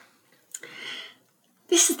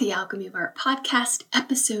This is the Alchemy of Art podcast,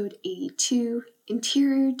 episode 82,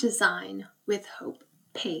 Interior Design with Hope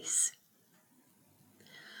Pace.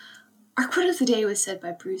 Our quote of the day was said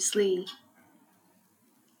by Bruce Lee.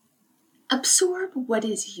 Absorb what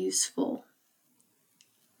is useful.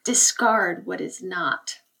 Discard what is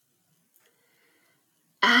not.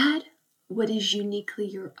 Add what is uniquely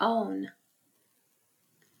your own.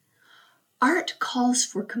 Art calls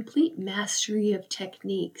for complete mastery of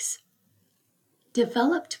techniques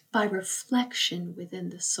developed by reflection within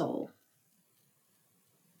the soul.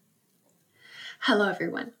 Hello,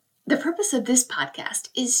 everyone. The purpose of this podcast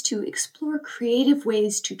is to explore creative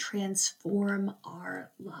ways to transform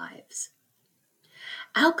our lives.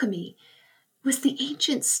 Alchemy was the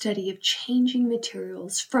ancient study of changing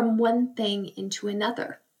materials from one thing into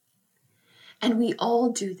another. And we all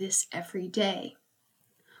do this every day.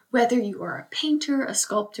 Whether you are a painter, a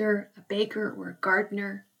sculptor, a baker, or a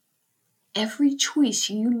gardener, every choice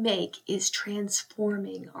you make is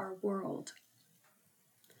transforming our world.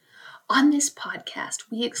 On this podcast,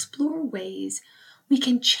 we explore ways we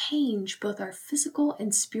can change both our physical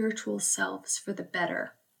and spiritual selves for the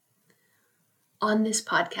better. On this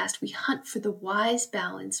podcast, we hunt for the wise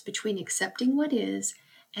balance between accepting what is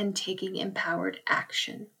and taking empowered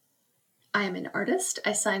action. I am an artist.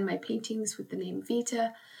 I sign my paintings with the name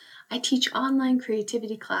Vita. I teach online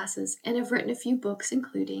creativity classes and have written a few books,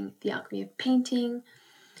 including The Alchemy of Painting,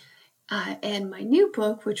 and my new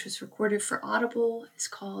book, which was recorded for Audible, is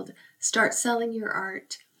called Start Selling Your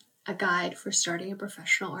Art, a guide for starting a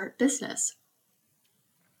professional art business.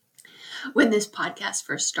 When this podcast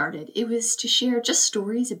first started, it was to share just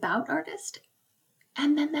stories about artists,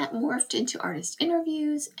 and then that morphed into artist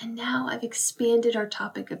interviews, and now I've expanded our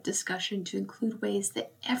topic of discussion to include ways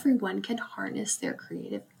that everyone can harness their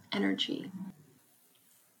creative energy.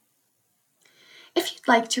 If you'd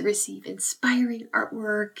like to receive inspiring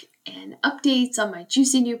artwork and updates on my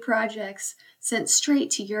juicy new projects sent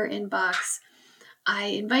straight to your inbox, I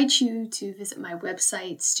invite you to visit my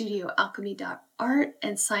website, studioalchemy.art,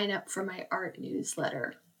 and sign up for my art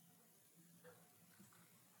newsletter.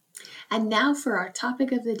 And now for our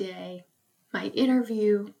topic of the day, my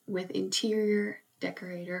interview with interior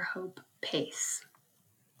decorator Hope Pace.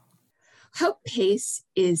 Hope Pace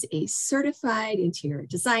is a certified interior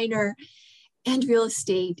designer and real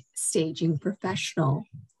estate staging professional.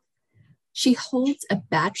 She holds a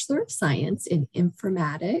Bachelor of Science in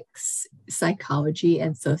Informatics, Psychology,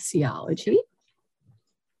 and Sociology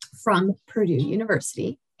from Purdue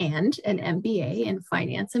University and an MBA in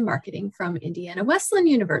Finance and Marketing from Indiana Wesleyan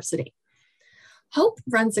University. Hope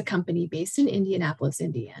runs a company based in Indianapolis,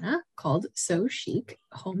 Indiana called So Chic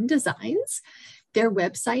Home Designs. Their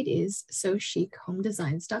website is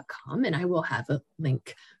sochichomedesigns.com, and I will have a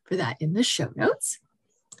link for that in the show notes.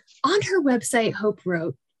 On her website, Hope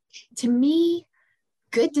wrote, "To me,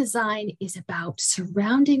 good design is about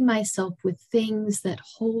surrounding myself with things that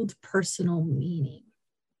hold personal meaning.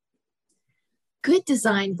 Good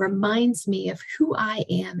design reminds me of who I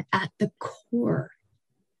am at the core.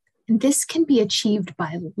 And this can be achieved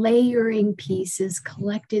by layering pieces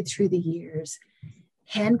collected through the years,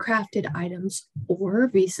 handcrafted items, or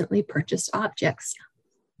recently purchased objects.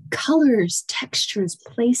 Colors, textures,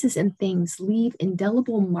 places, and things leave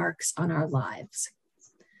indelible marks on our lives.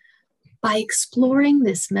 By exploring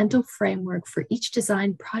this mental framework for each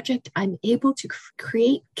design project, I'm able to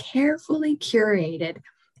create carefully curated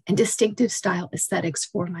and distinctive style aesthetics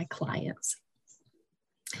for my clients."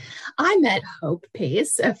 I met Hope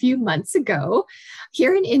Pace a few months ago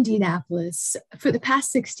here in Indianapolis. For the past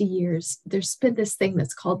 60 years, there's been this thing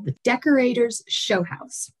that's called the Decorators Show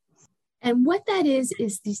House. And what that is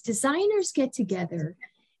these designers get together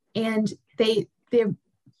and they're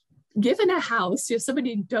given a house.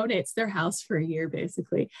 Somebody donates their house for a year,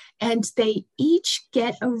 basically, and they each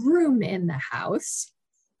get a room in the house.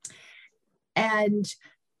 And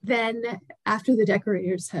then after the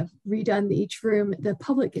decorators have redone each room, the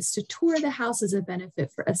public gets to tour the house as a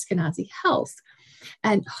benefit for Eskenazi Health.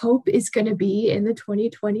 And Hope is going to be in the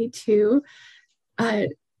 2022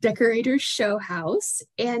 Decorators Show House.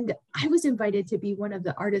 And I was invited to be one of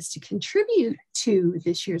the artists to contribute to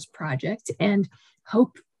this year's project. And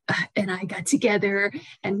Hope and I got together,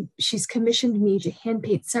 and she's commissioned me to hand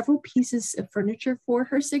paint several pieces of furniture for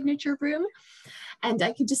her signature room. And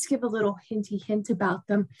I could just give a little hint about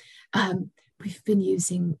them. We've been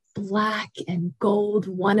using black and gold.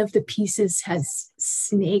 One of the pieces has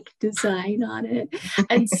snake design on it.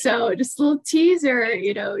 And so just a little teaser,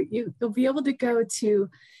 you'll be able to go to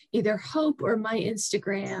either Hope or my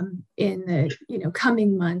Instagram in the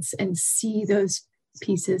coming months and see those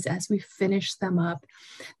pieces as we finish them up.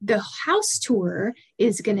 The house tour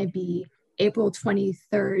is going to be April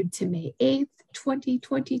 23rd to May 8th,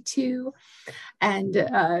 2022.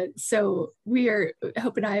 And so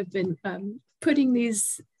Hope and I have been putting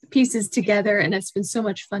these pieces together, and it's been so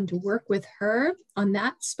much fun to work with her on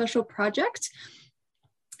that special project.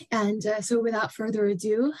 And so without further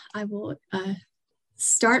ado, I will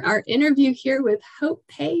start our interview here with Hope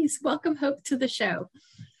Pace. Welcome, Hope, to the show.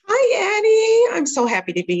 Hi, Addie. I'm so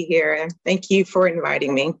happy to be here. Thank you for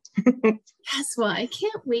inviting me. Yes, well, I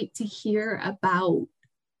can't wait to hear about,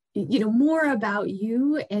 more about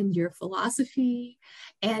you and your philosophy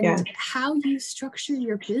and how you structure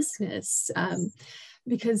your business.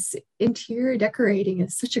 Because interior decorating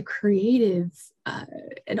is such a creative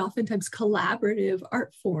and oftentimes collaborative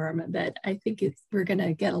art form that I think we're going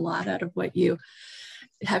to get a lot out of what you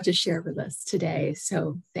have to share with us today.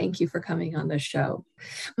 So thank you for coming on the show.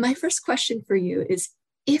 My first question for you is,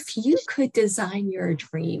 if you could design your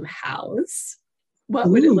dream house, what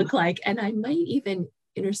would it look like? And I might even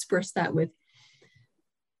intersperse that with,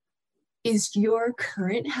 is your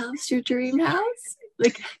current house your dream house?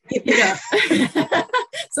 Like,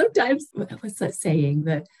 sometimes, what's that saying?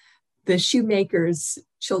 The shoemaker's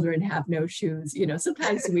children have no shoes.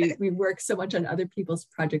 Sometimes we work so much on other people's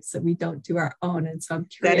projects that we don't do our own. And so I'm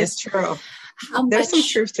curious. That is true. There's some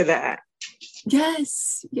truth to that.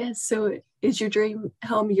 Yes. So is your dream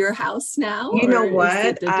home your house now? You know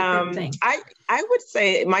what? I would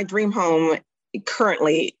say my dream home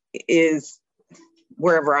currently is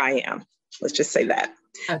wherever I am. Let's just say that.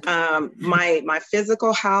 Okay. My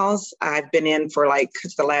physical house I've been in for like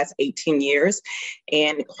the last 18 years.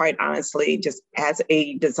 And quite honestly, just as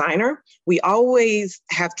a designer, we always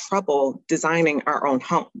have trouble designing our own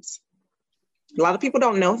homes. A lot of people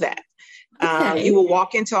don't know that. Okay. You will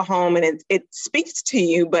walk into a home and it speaks to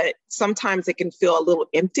you, but sometimes it can feel a little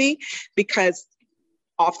empty because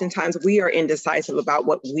oftentimes we are indecisive about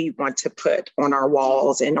what we want to put on our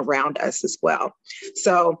walls and around us as well.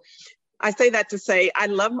 So I say that to say, I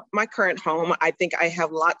love my current home. I think I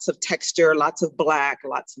have lots of texture, lots of black,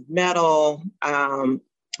 lots of metal,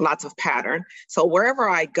 lots of pattern. So wherever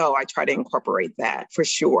I go, I try to incorporate that for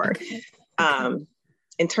sure. Okay.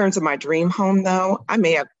 In terms of my dream home though, I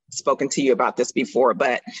may have spoken to you about this before,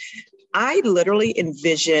 but I literally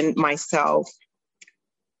envision myself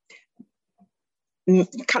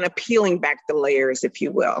kind of peeling back the layers, if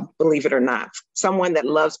you will, believe it or not. Someone that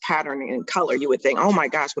loves patterning and color, you would think, oh my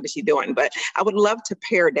gosh, what is she doing? But I would love to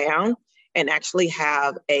pare down and actually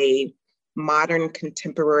have a modern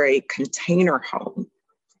contemporary container home.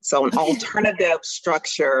 So an alternative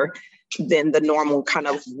structure than the normal kind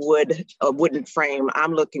of wooden frame.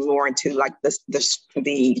 I'm looking more into like the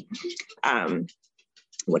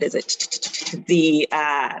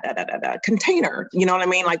container, you know what I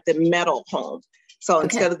mean? Like the metal home. So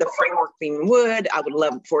instead of the framework being wood, I would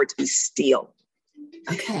love for it to be steel.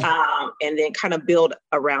 Okay. And then kind of build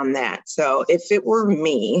around that. So if it were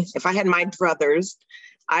me, if I had my druthers,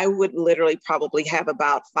 I would literally probably have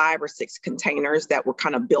about 5 or 6 containers that were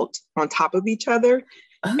kind of built on top of each other.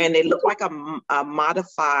 Oh. And they look like a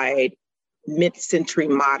modified mid-century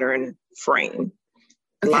modern frame.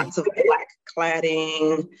 Okay. Lots of black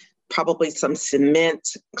cladding, probably some cement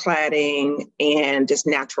cladding, and just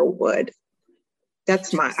natural wood.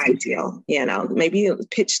 That's my ideal, maybe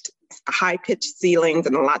high-pitched ceilings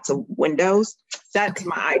and lots of windows. That's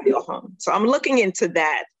my ideal home. So I'm looking into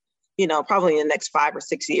that, probably in the next 5 or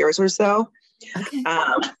 6 years or so. Okay.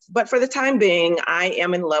 But for the time being, I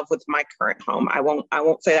am in love with my current home. I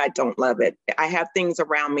won't say I don't love it. I have things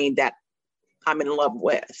around me that I'm in love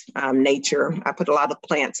with. Nature. I put a lot of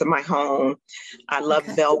plants in my home. I love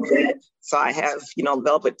velvet. So I have,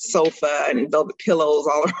 velvet sofa and velvet pillows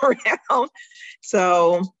all around.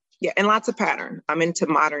 So yeah, and lots of pattern. I'm into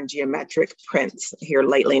modern geometric prints here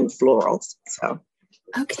lately in florals. So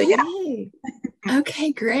yeah.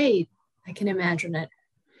 Okay, great. I can imagine it.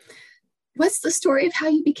 What's the story of how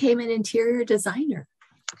you became an interior designer?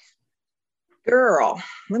 Girl,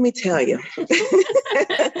 let me tell you.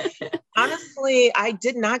 Honestly, I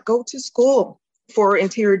did not go to school for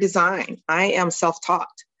interior design. I am self-taught.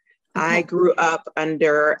 Okay. I grew up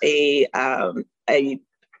under a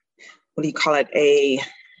what do you call it? A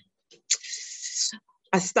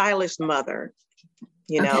stylish mother,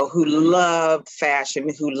 who loved fashion,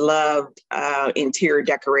 who loved interior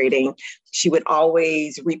decorating. She would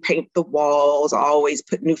always repaint the walls, always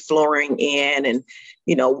put new flooring in and,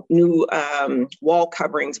 new wall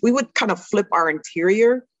coverings. We would kind of flip our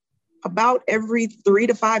interior about every 3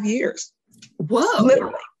 to 5 years. Whoa.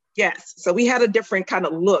 Literally. Yes. So we had a different kind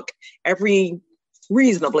of look every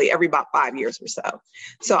reasonably every about 5 years or so.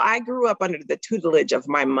 So I grew up under the tutelage of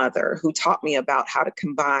my mother, who taught me about how to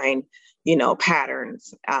combine,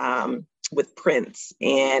 patterns with prints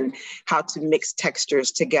and how to mix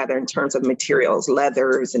textures together in terms of materials,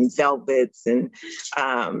 leathers and velvets and,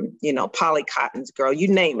 polycottons, girl, you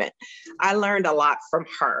name it. I learned a lot from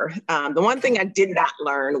her. The one thing I did not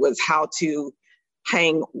learn was how to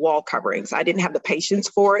hang wall coverings. I didn't have the patience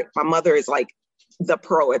for it. My mother is like the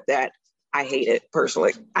pro at that. I hate it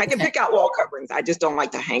personally. I can pick out wall coverings. I just don't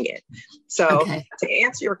like to hang it. So to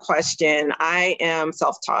answer your question, I am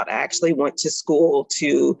self-taught. I actually went to school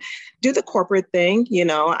to do the corporate thing.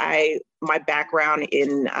 My background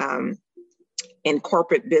in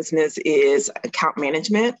corporate business is account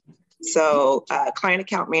management. So client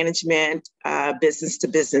account management, business to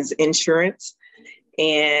business insurance.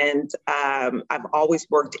 And I've always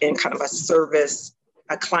worked in kind of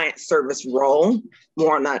a client service role,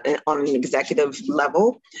 more on an executive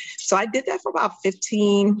level. So I did that for about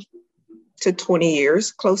 15 to 20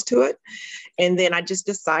 years, close to it. And then I just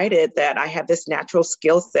decided that I had this natural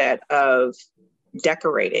skill set of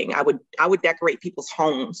decorating. I would decorate people's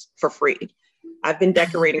homes for free. I've been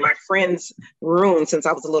decorating my friends' rooms since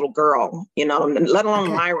I was a little girl, let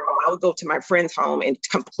alone my room. I would go to my friend's home and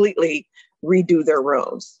completely redo their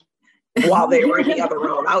rooms while they were in the other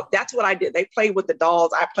room. That's what I did. They played with the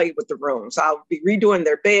dolls. I played with the room. So I would be redoing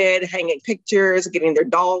their bed, hanging pictures, getting their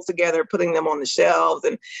dolls together, putting them on the shelves.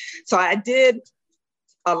 And so I did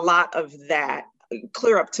a lot of that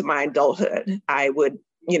clear up to my adulthood. I would,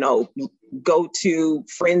 go to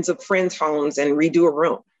friends of friends' homes and redo a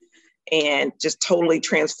room and just totally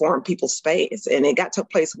transform people's space. And it got to a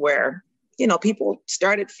place where, people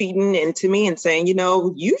started feeding into me and saying,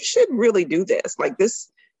 you should really do this. Like this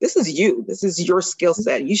is you. This is your skill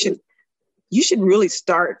set. You should really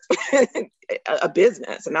start a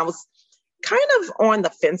business. And I was kind of on the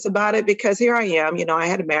fence about it because here I am, I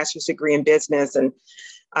had a master's degree in business and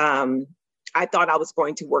I thought I was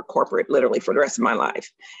going to work corporate literally for the rest of my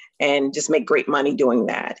life and just make great money doing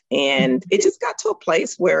that. And it just got to a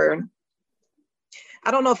place where I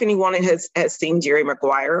don't know if anyone has seen Jerry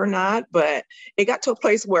Maguire or not, but it got to a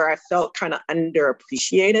place where I felt kind of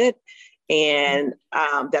underappreciated and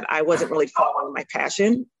that I wasn't really following my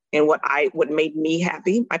passion and what made me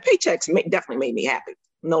happy. My paychecks definitely made me happy,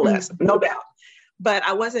 no less, no doubt. But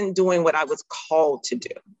I wasn't doing what I was called to do,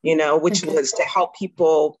 which was to help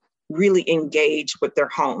people really engage with their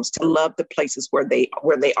homes, to love the places where they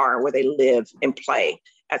are, where they live and play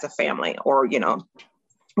as a family or,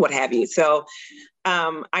 what have you. So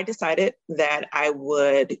I decided that I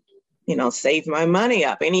would, save my money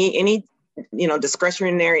up. Any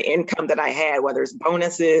discretionary income that I had, whether it's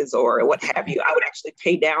bonuses or what have you, I would actually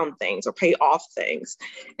pay down things or pay off things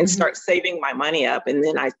and start saving my money up. And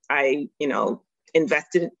then I I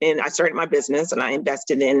started my business and I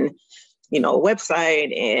invested in, a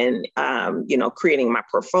website and, creating my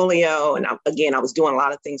portfolio. And I was doing a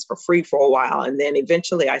lot of things for free for a while. And then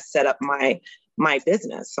eventually I set up my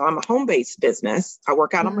business. So I'm a home-based business. I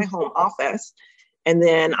work out of my home office. And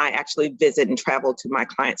then I actually visit and travel to my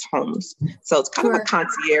clients' homes. So it's kind of a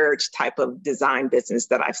concierge type of design business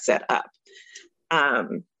that I've set up.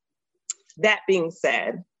 That being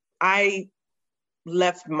said, I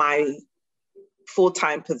left my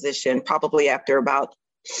full-time position probably after about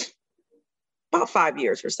 5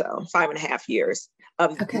 years or so, 5.5 years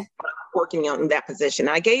of working on that position.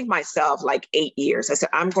 I gave myself like 8 years. I said,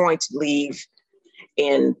 I'm going to leave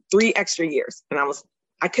in 3 extra years. And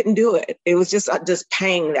I couldn't do it. It was just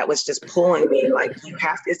pain that was just pulling me like,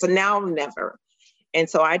 it's a now or never. And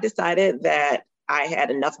so I decided that I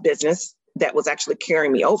had enough business that was actually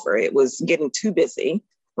carrying me over. It was getting too busy,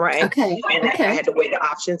 right? I had to weigh the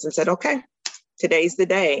options and said, okay, today's the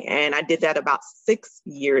day. And I did that about 6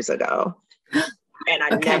 years ago. And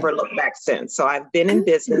I never looked back since. So I've been in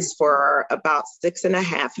business for about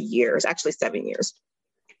 6.5 years, actually 7 years.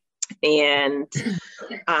 And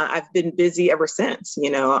I've been busy ever since.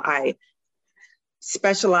 I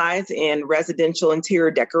specialize in residential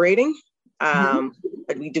interior decorating.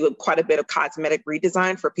 We do quite a bit of cosmetic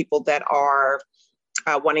redesign for people that are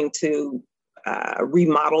wanting to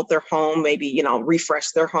remodel their home, maybe,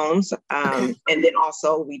 refresh their homes. And then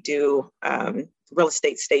also we do real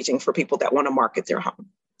estate staging for people that want to market their home.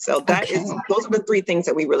 So those are the 3 things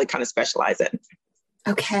that we really kind of specialize in.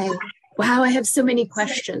 Okay. Wow, I have so many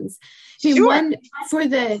questions. One for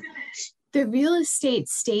the real estate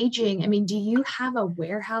staging. I mean, do you have a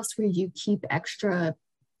warehouse where you keep extra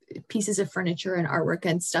pieces of furniture and artwork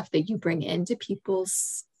and stuff that you bring into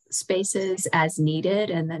people's spaces as needed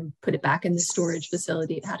and then put it back in the storage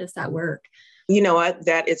facility? How does that work? You know what?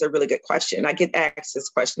 That is a really good question. I get asked this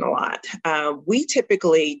question a lot. We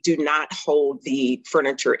typically do not hold the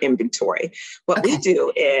furniture inventory. What we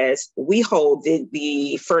do is we hold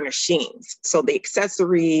the furnishings. So the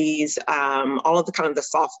accessories, all of the kind of the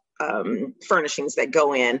soft furnishings that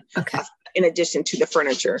go in addition to the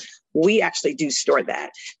furniture. We actually do store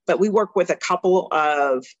that. But we work with a couple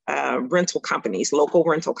of rental companies, local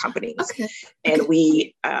rental companies, and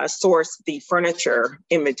we source the furniture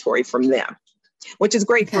inventory from them, which is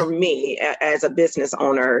great for me as a business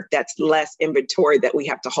owner. That's less inventory that we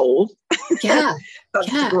have to hold. Yeah.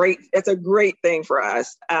 That's great. It's a great thing for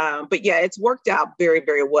us. But yeah, it's worked out very,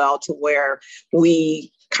 very well to where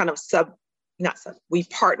we kind of we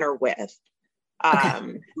partner with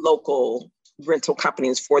local rental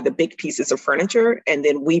companies for the big pieces of furniture. And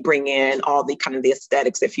then we bring in all the kind of the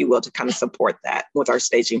aesthetics, if you will, to kind of support that with our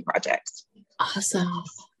staging projects. Awesome.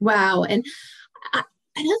 Wow. And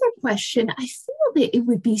another question, I feel that it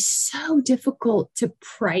would be so difficult to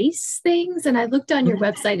price things. And I looked on your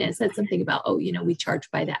website and it said something about, we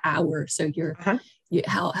charge by the hour. So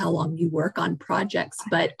how long you work on projects.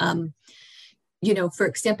 But, for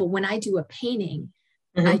example, when I do a painting,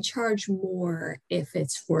 I charge more if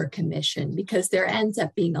it's for a commission, because there ends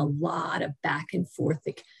up being a lot of back and forth.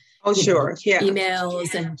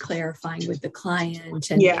 Emails and clarifying with the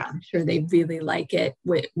client and making sure they really like it.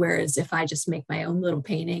 Whereas if I just make my own little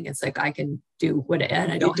painting, it's like I can do what,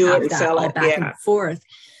 and I don't have that all back and forth.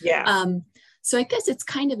 Yeah. So I guess it's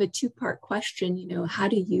kind of a two-part question. How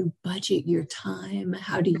do you budget your time?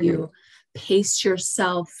 How do you pace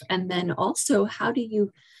yourself? And then also, how do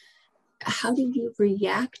you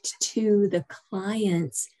react to the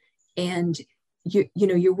clients? And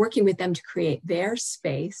you're working with them to create their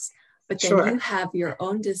space, but then you have your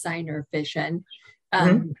own designer vision.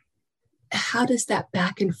 How does that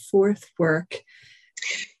back and forth work?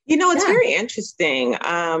 It's very interesting.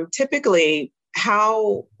 Typically,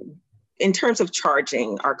 in terms of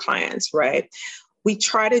charging our clients, right? We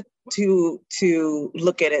try to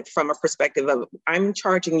look at it from a perspective of, I'm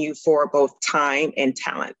charging you for both time and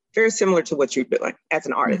talent, very similar to what you're doing as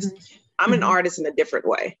an artist. I'm an artist in a different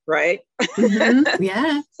way, right?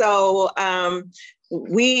 Yeah. So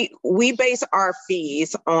we base our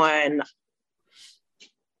fees on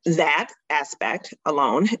that aspect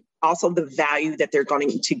alone. Also the value that they're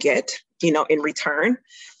going to get, in return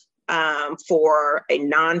for a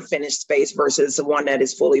non-finished space versus the one that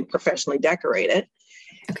is fully professionally decorated.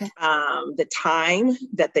 The time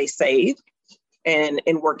that they save in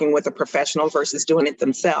working with a professional versus doing it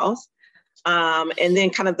themselves. And then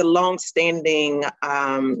kind of the long-standing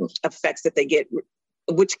effects that they get,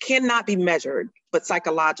 which cannot be measured, but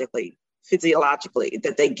psychologically, physiologically,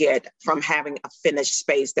 that they get from having a finished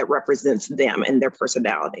space that represents them and their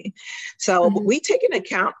personality. So we take into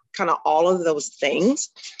account kind of all of those things,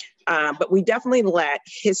 but we definitely let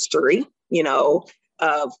history,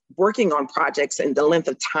 of working on projects and the length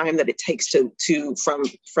of time that it takes to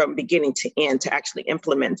from beginning to end to actually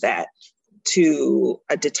implement that to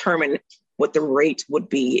determine what the rate would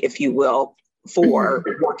be, if you will, for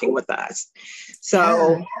working with us.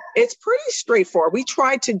 So it's pretty straightforward. We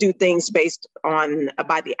try to do things based on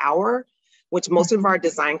by the hour, which most of our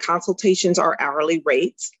design consultations are hourly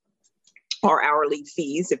rates or hourly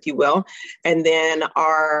fees, if you will. And then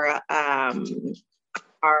our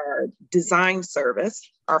design service,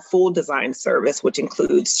 our full design service, which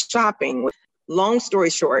includes shopping. Long story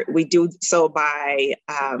short, we do so by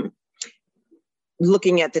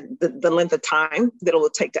looking at the length of time that it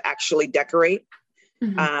will take to actually decorate.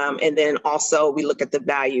 And then also we look at the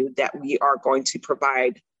value that we are going to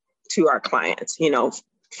provide to our clients,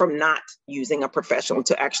 from not using a professional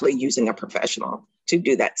to actually using a professional to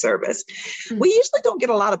do that service. We usually don't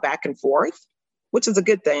get a lot of back and forth, which is a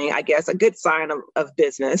good thing, I guess, a good sign of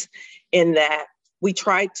business, in that we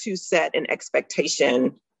try to set an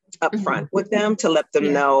expectation up front with them to let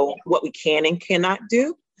them know what we can and cannot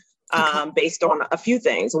do based on a few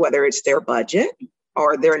things, whether it's their budget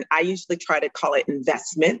or I usually try to call it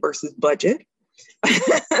investment versus budget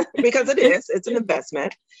because it's an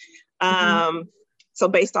investment. So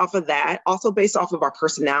based off of that, also based off of our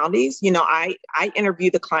personalities, I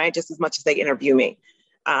interview the client just as much as they interview me.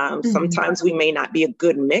 Sometimes we may not be a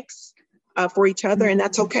good mix for each other, and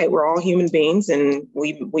that's okay. We're all human beings, and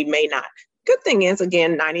we may not. Good thing is,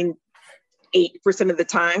 again, 98% of the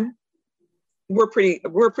time, we're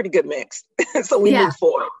a pretty good mix. So we move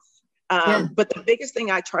forward. But the biggest thing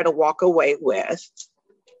I try to walk away with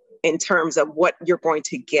in terms of what you're going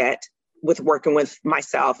to get with working with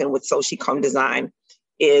myself and with So She Come Design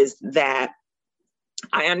is that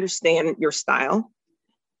I understand your style.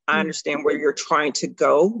 I understand where you're trying to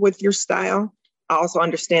go with your style. I also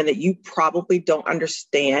understand that you probably don't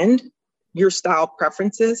understand your style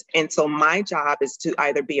preferences. And so my job is to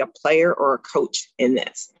either be a player or a coach in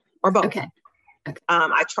this, or both. Okay.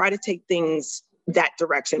 I try to take things that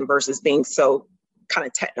direction versus being so kind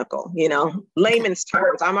of technical, layman's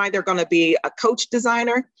terms. I'm either going to be a coach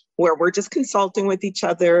designer where we're just consulting with each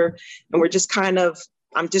other and we're just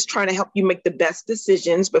I'm just trying to help you make the best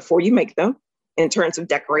decisions before you make them in terms of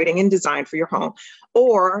decorating and design for your home.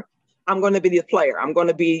 Or I'm going to be the player. I'm going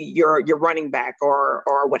to be your running back or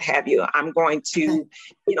what have you. I'm going to,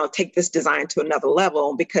 take this design to another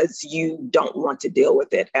level because you don't want to deal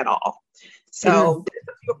with it at all. So there's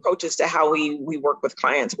a few approaches to how we work with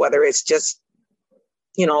clients, whether it's just,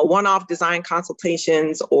 one-off design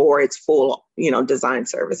consultations or it's full, design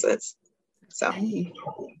services. So. Okay.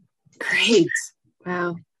 Great.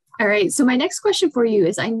 Wow. All right. So my next question for you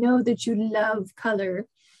is, I know that you love color,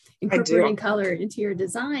 incorporating color into your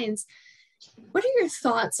designs. What are your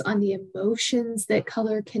thoughts on the emotions that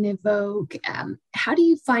color can evoke? How do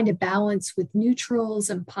you find a balance with neutrals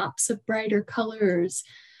and pops of brighter colors?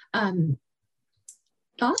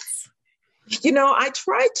 Thoughts? I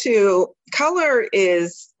try to, color,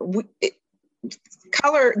 there's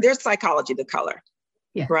psychology to color,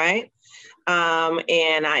 right?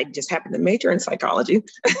 And I just happened to major in psychology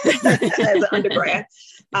as an undergrad.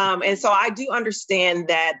 And so I do understand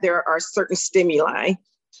that there are certain stimuli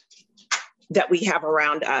that we have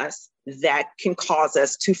around us that can cause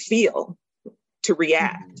us to feel, to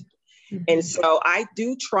react. Mm-hmm. And so I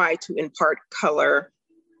do try to impart color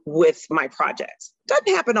with my projects.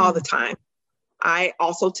 Doesn't happen all the time. I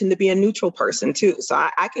also tend to be a neutral person too. So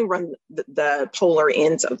I can run the polar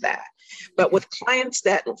ends of that. But with clients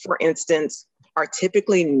that, for instance, are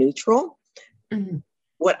typically neutral,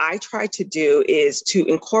 what I try to do is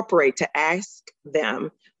to ask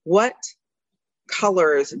them, what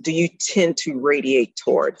colors do you tend to radiate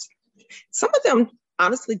towards? Some of them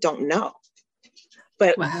honestly don't know.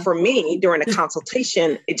 But for me, during a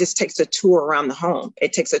consultation, it just takes a tour around the home.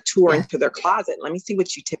 It takes a tour into their closet. Let me see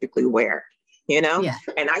what you typically wear,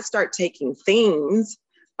 And I start taking themes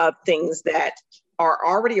of things that are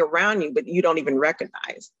already around you, but you don't even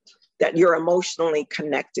recognize that you're emotionally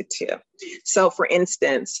connected to. So for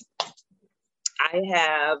instance, I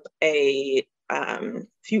have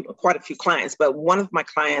quite a few clients, but one of my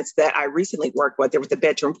clients that I recently worked with, there was a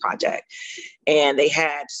bedroom project and they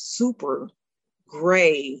had super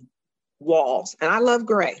gray walls. And I love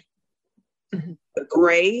gray. Mm-hmm. But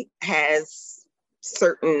gray has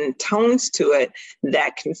certain tones to it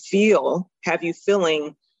that can have you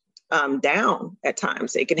feeling down at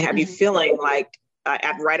times. It can have you feeling like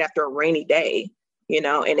right after a rainy day,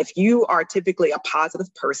 and if you are typically a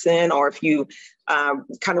positive person, or if you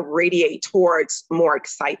kind of radiate towards more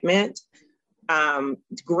excitement,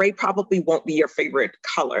 gray probably won't be your favorite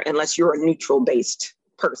color unless you're a neutral based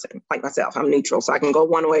person like myself. I'm neutral, so I can go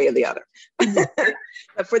one way or the other.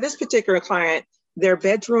 But for this particular client, their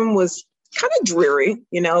bedroom was kind of dreary,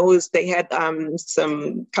 they had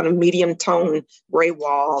some kind of medium tone gray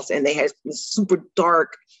walls, and they had super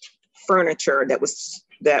dark furniture that was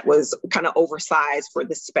kind of oversized for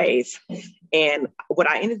the space. And what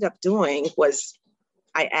I ended up doing was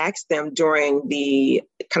I asked them during the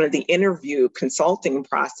kind of the interview consulting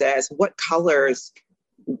process, what colors,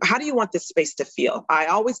 how do you want this space to feel? I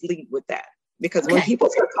always lead with that, because when people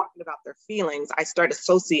start talking about their feelings, I start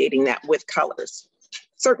associating that with colors.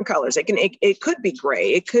 Certain colors. It could be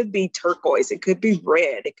gray, it could be turquoise, it could be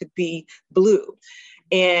red, it could be blue.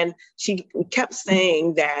 And she kept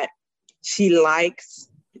saying that she likes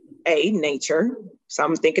nature. So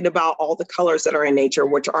I'm thinking about all the colors that are in nature,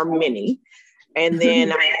 which are many. And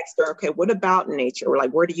then I asked her, okay, what about nature?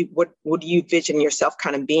 Like, what do you vision yourself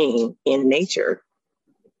kind of being in nature?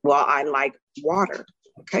 Well, I like water.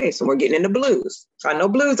 Okay, so we're getting into blues. So I know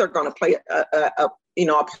blues are going to play a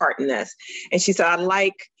part in this. And she said, I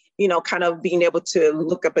like, kind of being able to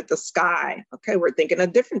look up at the sky. Okay, we're thinking a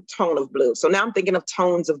different tone of blue. So now I'm thinking of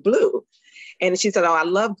tones of blue. And she said, oh, I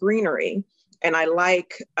love greenery. And I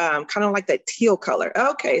like kind of like that teal color.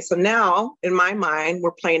 Okay, so now in my mind,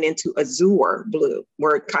 we're playing into azure blue,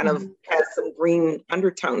 where it kind of has some green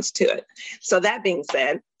undertones to it. So that being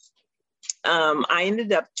said, I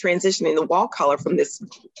ended up transitioning the wall color from this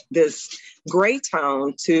gray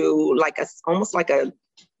tone to I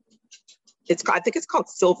think it's called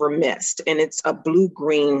silver mist, and it's a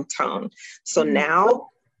blue-green tone. So now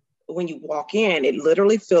when you walk in, it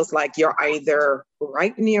literally feels like you're either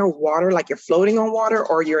right near water, like you're floating on water,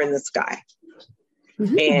 or you're in the sky.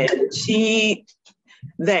 And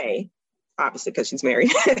they, obviously because she's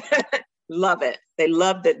married, love it. They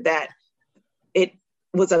love that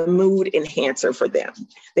was a mood enhancer for them.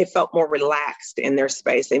 They felt more relaxed in their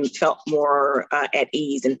space. They felt more at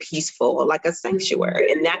ease and peaceful, like a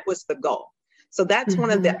sanctuary. And that was the goal. So that's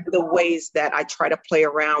one of the ways that I try to play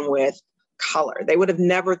around with color. They would have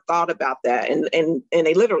never thought about that. And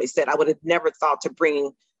they literally said, I would have never thought to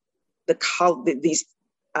bring the color, these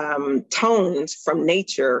tones from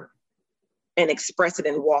nature and express it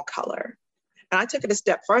in wall color. And I took it a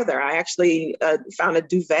step further. I actually found a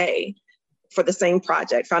duvet for the same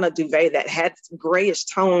project, found a duvet that had grayish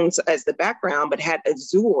tones as the background, but had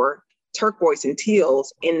azure, turquoise, and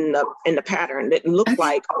teals in the pattern. It looked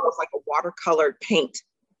like almost like a watercolored paint.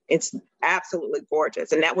 It's absolutely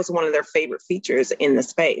gorgeous. And that was one of their favorite features in the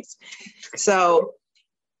space. So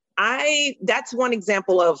that's one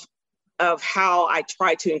example of how I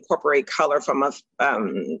try to incorporate color from a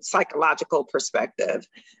psychological perspective.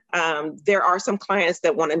 There are some clients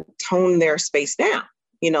that want to tone their space down.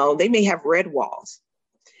 You know, they may have red walls,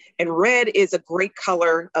 and red is a great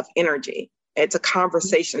color of energy. It's a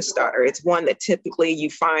conversation starter. It's one that typically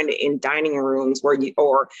you find in dining rooms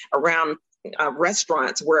or around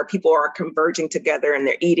restaurants where people are converging together and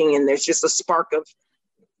they're eating, and there's just a spark of,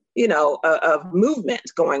 of movement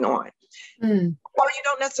going on. Well, you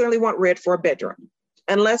don't necessarily want red for a bedroom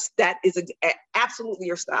unless that is absolutely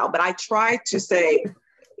your style. But I try to say,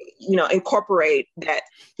 incorporate that,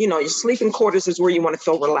 your sleeping quarters is where you want to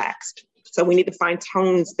feel relaxed. So we need to find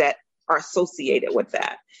tones that are associated with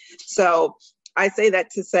that. So I say that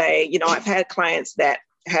to say, I've had clients that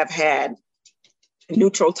have had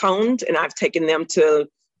neutral tones, and I've taken them to,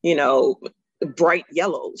 bright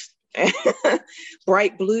yellows,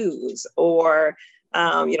 bright blues, or,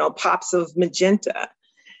 pops of magenta.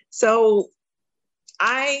 So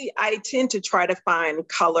I tend to try to find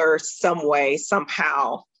color some way,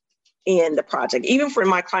 somehow in the project, even for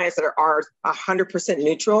my clients that are 100%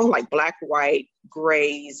 neutral, like black, white,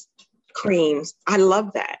 grays, creams. I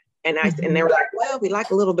love that. And and they were like, well, we like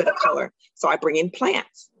a little bit of color. So I bring in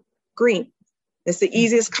plants, green. It's the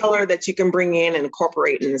easiest color that you can bring in and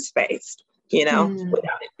incorporate in the space, without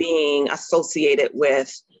it being associated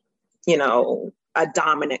with, a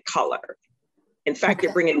dominant color. In fact,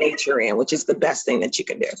 you're bringing nature in, which is the best thing that you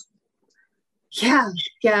can do.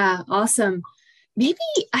 Yeah, awesome. Maybe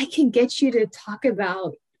I can get you to talk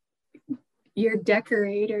about your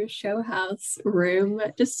decorator show house room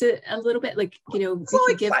just a little bit, like, you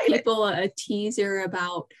could give people a teaser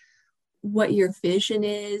about what your vision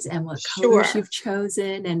is and what colors you've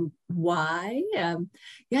chosen and why.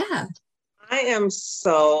 I am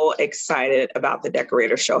so excited about the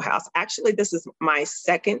Decorator Show House. Actually, this is my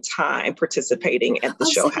second time participating at the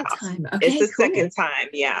show house. Okay, it's the second time,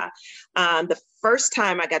 yeah. The first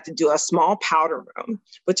time I got to do a small powder room,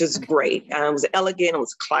 which is great. It was elegant, it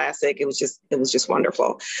was classic, it was just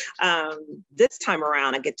wonderful. This time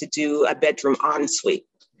around, I get to do a bedroom ensuite.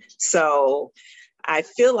 So I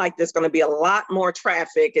feel like there's going to be a lot more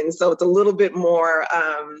traffic, and so it's a little bit more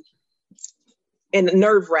and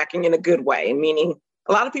nerve-wracking in a good way, meaning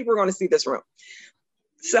a lot of people are going to see this room.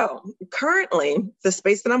 So currently, the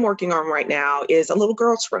space that I'm working on right now is a little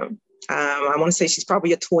girl's room. I want to say she's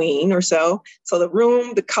probably a tween or so. So the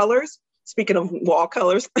room, the colors, speaking of wall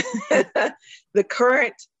colors, the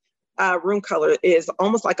current room color is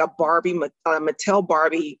almost like a Barbie, Mattel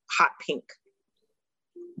Barbie hot pink.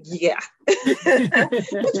 Yeah. Which,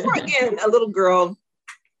 again, a little girl,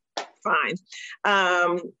 fine.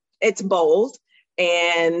 It's bold.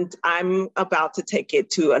 And I'm about to take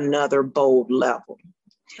it to another bold level.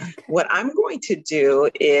 What I'm going to do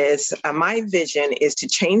is, my vision is to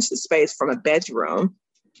change the space from a bedroom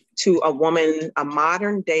to a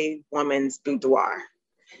modern day woman's boudoir,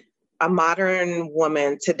 a modern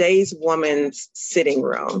woman, today's woman's sitting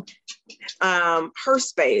room, her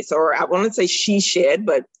space, or I want to say she shed,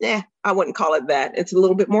 but I wouldn't call it that. It's a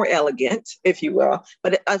little bit more elegant, if you will,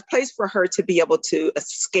 but a place for her to be able to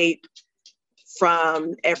escape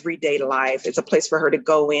from everyday life. It's a place for her to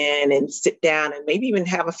go in and sit down and maybe even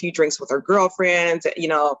have a few drinks with her girlfriends.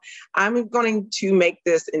 I'm going to make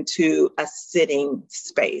this into a sitting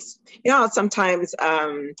space. Sometimes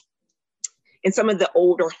in some of the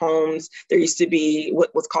older homes, there used to be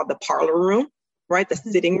what was called the parlor room, right? The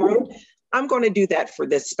sitting room. I'm going to do that for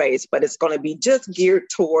this space, but it's going to be just geared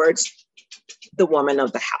towards the woman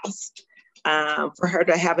of the house, for her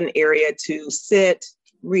to have an area to sit,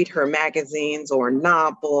 read her magazines or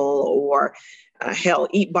novel, or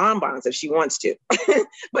eat bonbons if she wants to,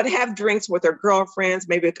 but have drinks with her girlfriends,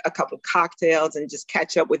 maybe a couple of cocktails, and just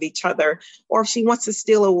catch up with each other. Or if she wants to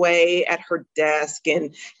steal away at her desk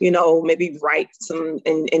and, maybe write some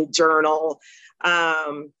and journal,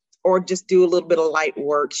 or just do a little bit of light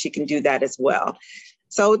work, she can do that as well.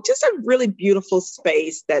 So just a really beautiful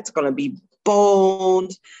space that's going to be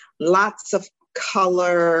bold, lots of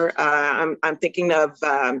color. I'm thinking of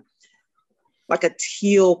like a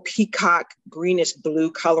teal peacock greenish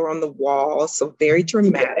blue color on the wall. So very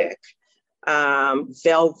dramatic.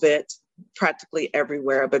 Velvet practically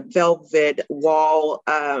everywhere, but velvet wall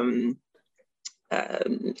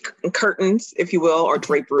curtains, if you will, or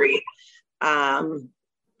drapery. What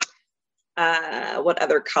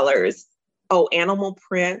other colors? Oh, animal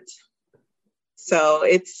print. So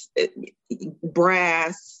it's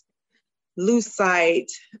brass,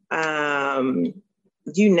 lucite,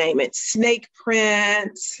 you name it, snake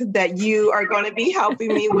print that you are going to be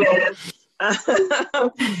helping me with.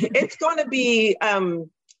 It's going to be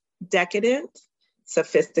decadent,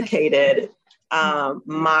 sophisticated,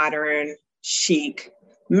 modern, chic,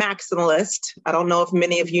 maximalist. I don't know if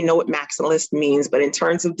many of you know what maximalist means, but in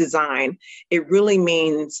terms of design, it really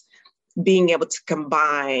means being able to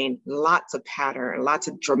combine lots of pattern, lots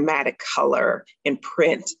of dramatic color and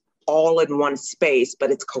print all in one space,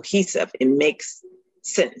 but it's cohesive. It makes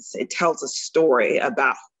sense. It tells a story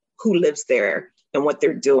about who lives there and what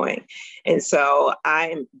they're doing. And so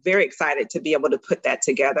I'm very excited to be able to put that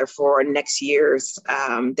together for next year's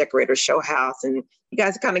Decorator Show House. And you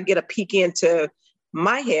guys kind of get a peek into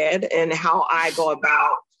my head and how I go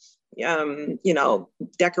about,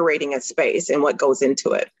 decorating a space and what goes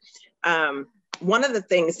into it. One of the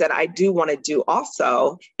things that I do want to do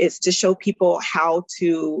also is to show people how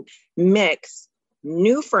to mix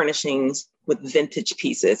new furnishings with vintage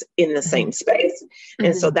pieces in the same space.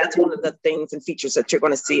 And so that's one of the things and features that you're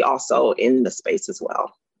going to see also in the space as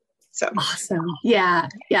well. So awesome. Yeah.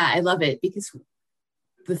 Yeah. I love it because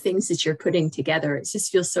the things that you're putting together, it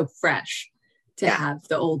just feels so fresh to have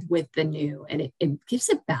the old with the new, and it gives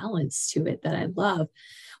a balance to it that I love.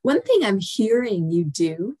 One thing I'm hearing you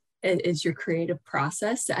do is your creative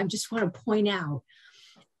process that I just want to point out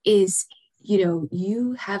is,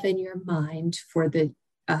 you have in your mind for the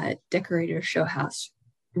Decorator Show House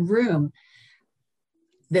room,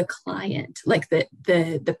 the client, like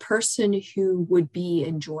the person who would be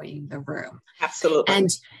enjoying the room. Absolutely.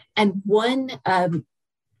 And one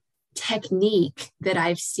technique that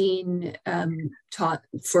I've seen taught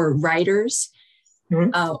for writers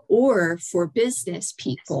or for business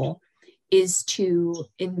people is to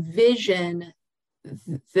envision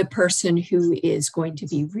the person who is going to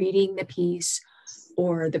be reading the piece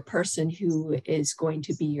or the person who is going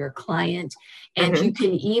to be your client. And you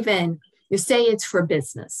can even say it's for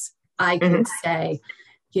business. I can say,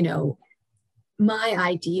 my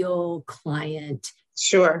ideal client,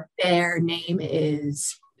 sure, their name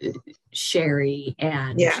is Sherry,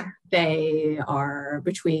 and they are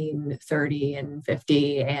between 30 and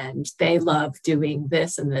 50, and they love doing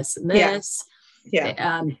this and this and this.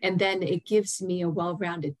 And then it gives me a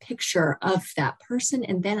well-rounded picture of that person,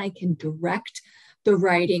 and then I can direct the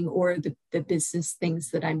writing or the business things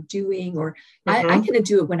that I'm doing, or I can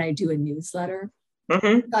do it when I do a newsletter.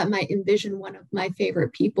 I might envision one of my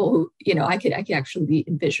favorite people who, I could actually be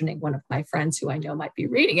envisioning one of my friends who I know might be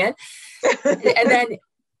reading it. And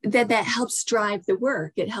then that helps drive the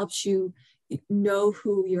work. It helps you know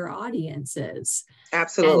who your audience is.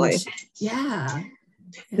 Absolutely. And,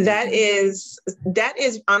 that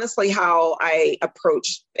is honestly how I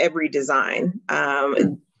approach every design.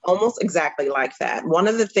 Almost exactly like that. One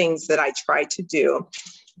of the things that I try to do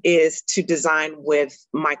is to design with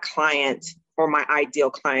my client or my ideal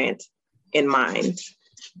client in mind.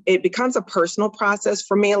 It becomes a personal process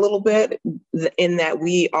for me a little bit, in that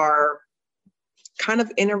we are kind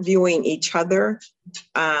of interviewing each other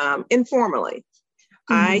informally.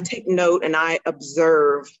 I take note and I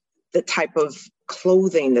observe the type of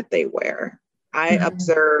clothing that they wear. I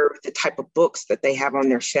observe the type of books that they have on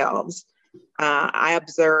their shelves. I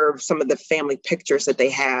observe some of the family pictures that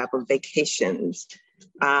they have of vacations.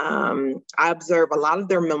 I observe a lot of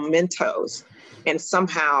their mementos, and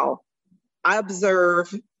somehow I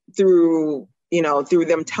observe through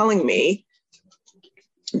them telling me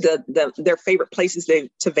their favorite places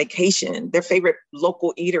to vacation, their favorite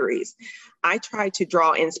local eateries. I try to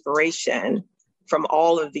draw inspiration from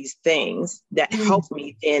all of these things that help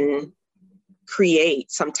me then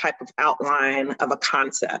create some type of outline of a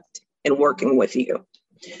concept in working with you.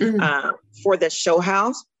 For the show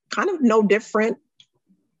house, kind of no different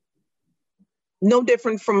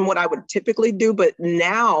from what I would typically do, but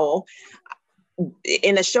now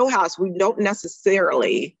in a show house, we don't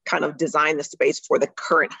necessarily kind of design the space for the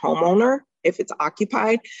current homeowner if it's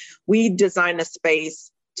occupied. We design a space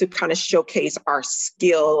to kind of showcase our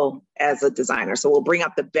skill as a designer. So we'll bring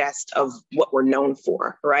out the best of what we're known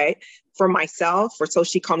for, right? For myself, for So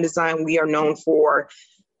Chic Home Design, we are known for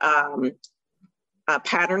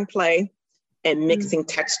pattern play and mixing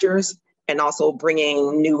textures, and also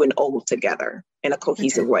bringing new and old together in a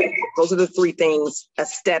cohesive way. Those are the three things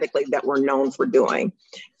aesthetically that we're known for doing.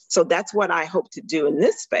 So that's what I hope to do in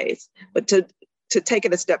this space. But to take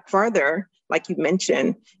it a step further, like you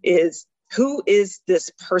mentioned, is who is this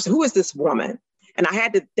person? Who is this woman? And I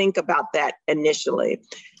had to think about that initially.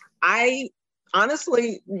 I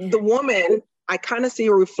honestly, the woman, I kind of see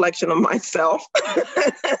a reflection of myself.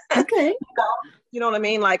 Okay. You know what I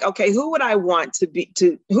mean? Like, okay, who would I want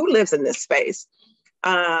who lives in this space?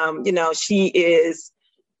 She is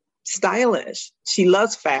stylish. She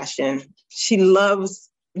loves fashion. She loves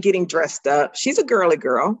getting dressed up. She's a girly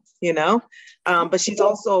girl, but she's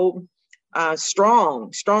also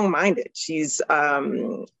strong-minded. She's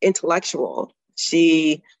intellectual.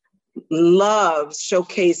 She loves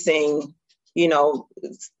showcasing,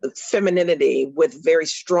 femininity with very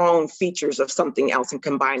strong features of something else and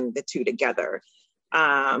combining the two together.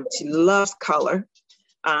 She loves color,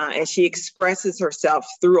 and she expresses herself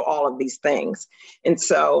through all of these things. And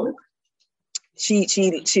so she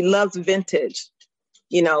loves vintage,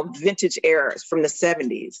 vintage eras from the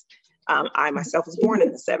 70s. I myself was born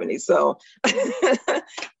in the 70s. So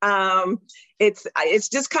it's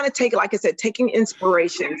just kind of taking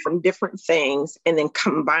inspiration from different things and then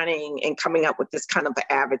combining and coming up with this kind of an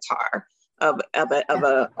avatar of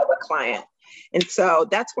a client. And so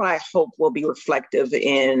that's what I hope will be reflective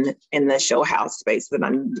in the show house space that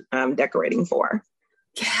I'm decorating for.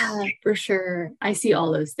 Yeah, for sure. I see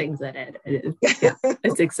all those things in it.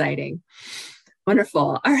 It's exciting.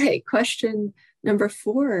 Wonderful. All right. Question number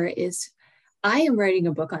 4 is, I am writing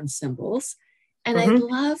a book on symbols, and I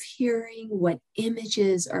love hearing what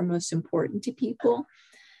images are most important to people.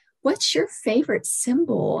 What's your favorite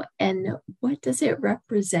symbol, and what does it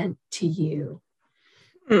represent to you?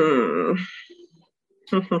 I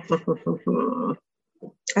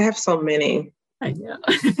have so many. I know.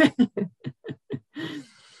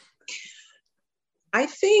 I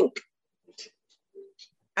think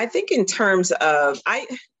in terms of, I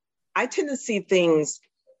tend to see things,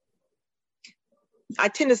 I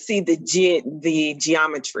tend to see the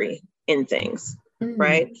geometry in things,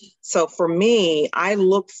 right? So for me, I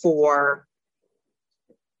look for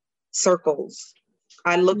circles.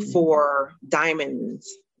 I look for diamonds.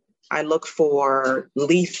 I look for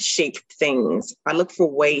leaf-shaped things. I look for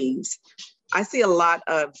waves. I see a lot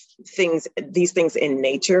of these things in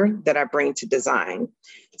nature that I bring to design.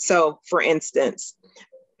 So for instance,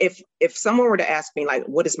 if someone were to ask me, like,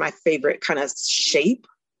 what is my favorite kind of shape?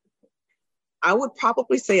 I would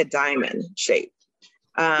probably say a diamond shape.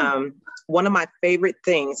 One of my favorite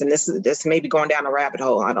things, and this may be going down a rabbit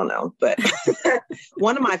hole, I don't know, but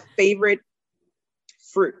one of my favorite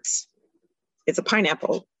fruits, it's a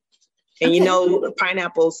pineapple. And the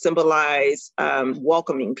pineapples symbolize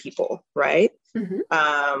welcoming people, right?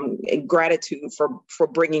 And gratitude for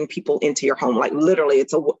bringing people into your home. Like literally,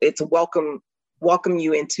 it's a welcome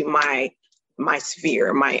you into my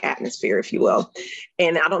sphere, my atmosphere, if you will.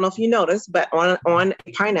 And I don't know if you noticed, but on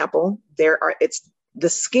pineapple, the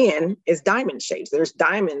skin is diamond shapes. There's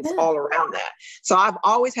diamonds all around that. So I've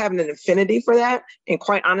always had an affinity for that. And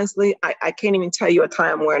quite honestly, I can't even tell you a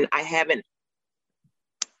time when I haven't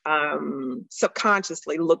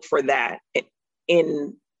subconsciously looked for that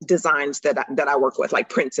in designs that I work with, like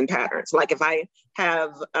prints and patterns. Like if I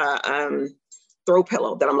have throw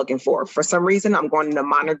pillow that I'm looking for some reason, I'm going into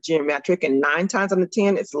monogeometric, and 9 times out of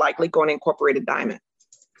 10, it's likely going to incorporate a diamond.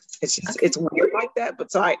 It's just, it's weird like that.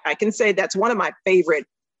 But so I can say that's one of my favorite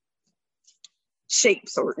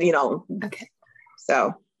shapes, or,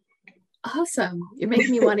 so. Awesome. You're making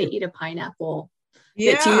me want to eat a pineapple.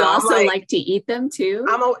 Yeah. Do you also like to eat them too?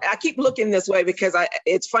 I keep looking this way because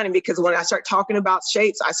it's funny, because when I start talking about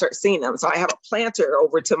shapes, I start seeing them. So I have a planter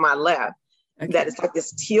over to my left that is like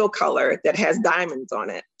this teal color that has diamonds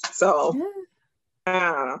on it. So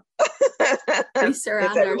we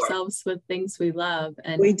surround ourselves with things we love,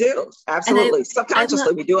 and we do, absolutely.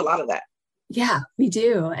 Subconsciously, we do a lot of that. Yeah, we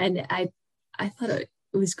do. And I thought it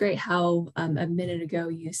was great how a minute ago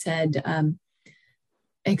you said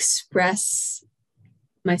express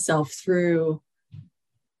myself through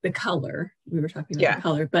the color. We were talking about the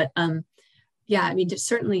color, but I mean, just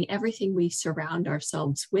certainly everything we surround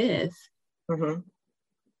ourselves with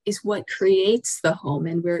is what creates the home,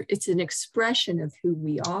 and it's an expression of who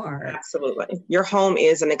we are. Absolutely. Your home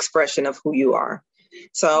is an expression of who you are.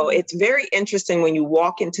 So it's very interesting when you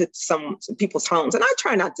walk into some people's homes, and I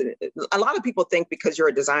try not to, a lot of people think because you're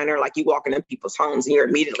a designer, like you walk into people's homes and you're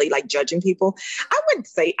immediately like judging people. I wouldn't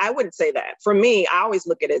say that. For me, I always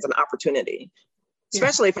look at it as an opportunity,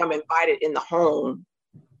 especially if I'm invited in the home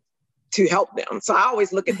to help them. So I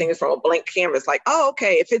always look at things from a blank canvas, like, oh,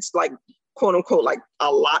 okay, if it's like, quote unquote, like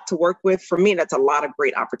a lot to work with, for me, that's a lot of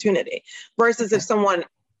great opportunity. Versus if someone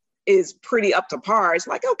is pretty up to par, it's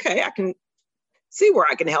like, okay, I can see where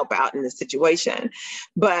I can help out in this situation.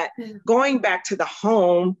 But going back to the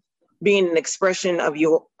home being an expression of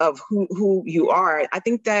who you are, I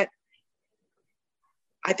think that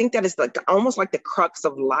is like almost like the crux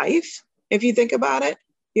of life, if you think about it.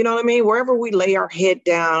 You know what I mean? Wherever we lay our head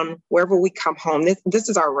down, wherever we come home, this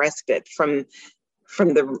is our respite from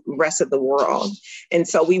the rest of the world. And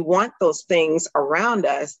so we want those things around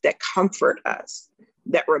us that comfort us,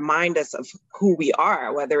 that remind us of who we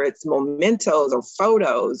are, whether it's mementos or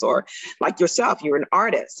photos, or like yourself, you're an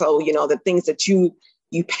artist. So, you know, the things that you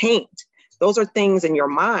paint, those are things in your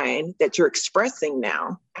mind that you're expressing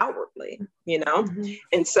now outwardly, you know? Mm-hmm.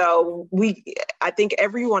 And so I think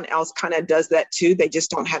everyone else kind of does that too. They just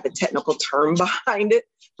don't have the technical term behind it,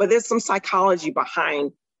 but there's some psychology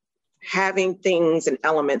behind having things and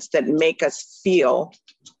elements that make us feel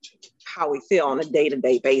how we feel on a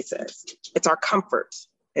day-to-day basis. It's our comforts.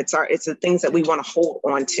 It's the things that we want to hold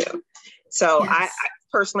on to. So yes. I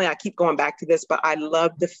personally, I keep going back to this, but I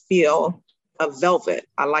love the feel of velvet.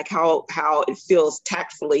 I like how it feels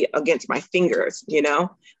tactfully against my fingers, you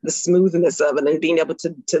know, the smoothness of it, and being able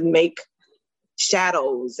to make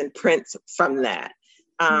shadows and prints from that.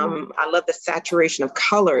 I love the saturation of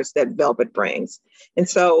colors that velvet brings. And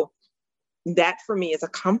so that for me is a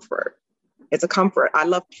comfort. It's a comfort. I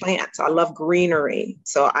love plants. I love greenery.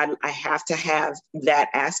 So I have to have that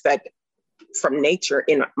aspect from nature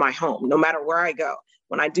in my home, no matter where I go.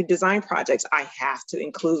 When I do design projects, I have to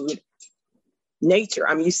include nature.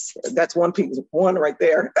 I mean, that's one right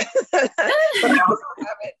there. But I also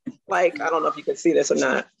have it, like, I don't know if you can see this or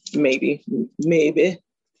not. Maybe.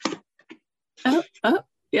 Oh,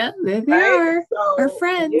 yeah, there they are. So, our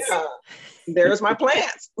friends. Yeah, there's my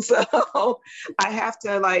plants. So I have to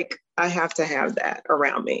have that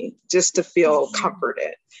around me just to feel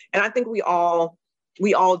comforted. And I think we all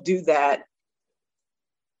do that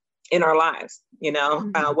in our lives, you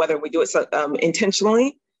know, whether we do it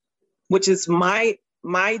intentionally, which is my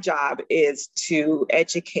job is to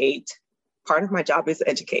educate. Part of my job is to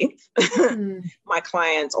educate my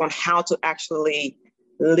clients on how to actually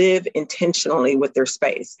live intentionally with their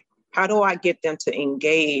space. How do I get them to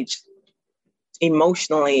engage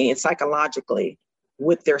emotionally and psychologically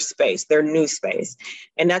with their space, their new space?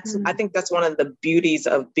 And I think that's one of the beauties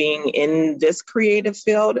of being in this creative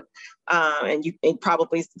field. And you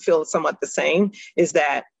probably feel somewhat the same, is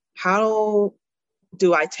that how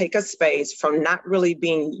do I take a space from not really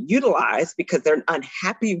being utilized because they're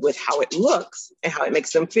unhappy with how it looks and how it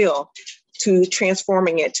makes them feel, to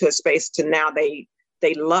transforming it to a space to now they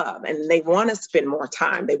love and they want to spend more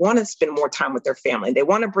time. They want to spend more time with their family. They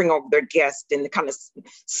want to bring over their guests and kind of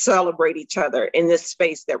celebrate each other in this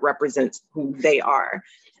space that represents who they are.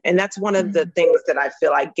 And that's one of the things that I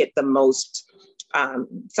feel I get the most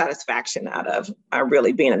satisfaction out of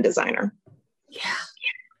really being a designer. Yeah.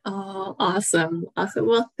 Oh, awesome.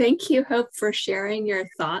 Well, thank you, Hope, for sharing your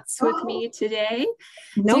thoughts with me today.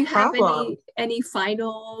 No Do you problem. have any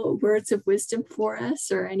final words of wisdom for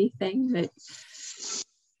us, or anything that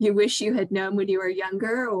you wish you had known when you were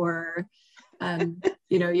younger, or I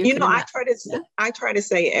try to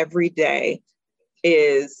say every day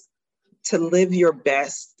is to live your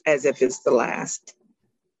best as if it's the last.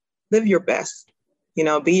 Live your best,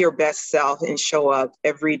 be your best self and show up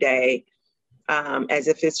every day as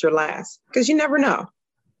if it's your last, because you never know.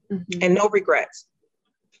 And no regrets.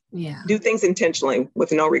 Yeah. Do things intentionally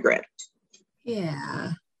with no regret.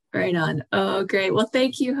 Yeah. Right on. Oh, great. Well,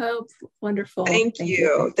 thank you, Hope. Wonderful. Thank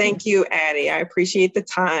you. Thank you, Addie. I appreciate the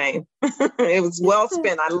time. It was well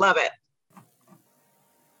spent. I love it.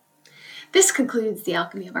 This concludes the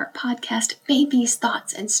Alchemy of Art podcast. May these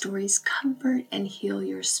thoughts and stories comfort and heal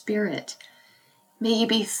your spirit. May you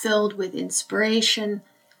be filled with inspiration.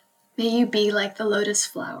 May you be like the lotus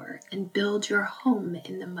flower and build your home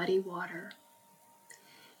in the muddy water.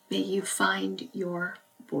 May you find your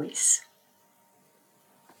voice.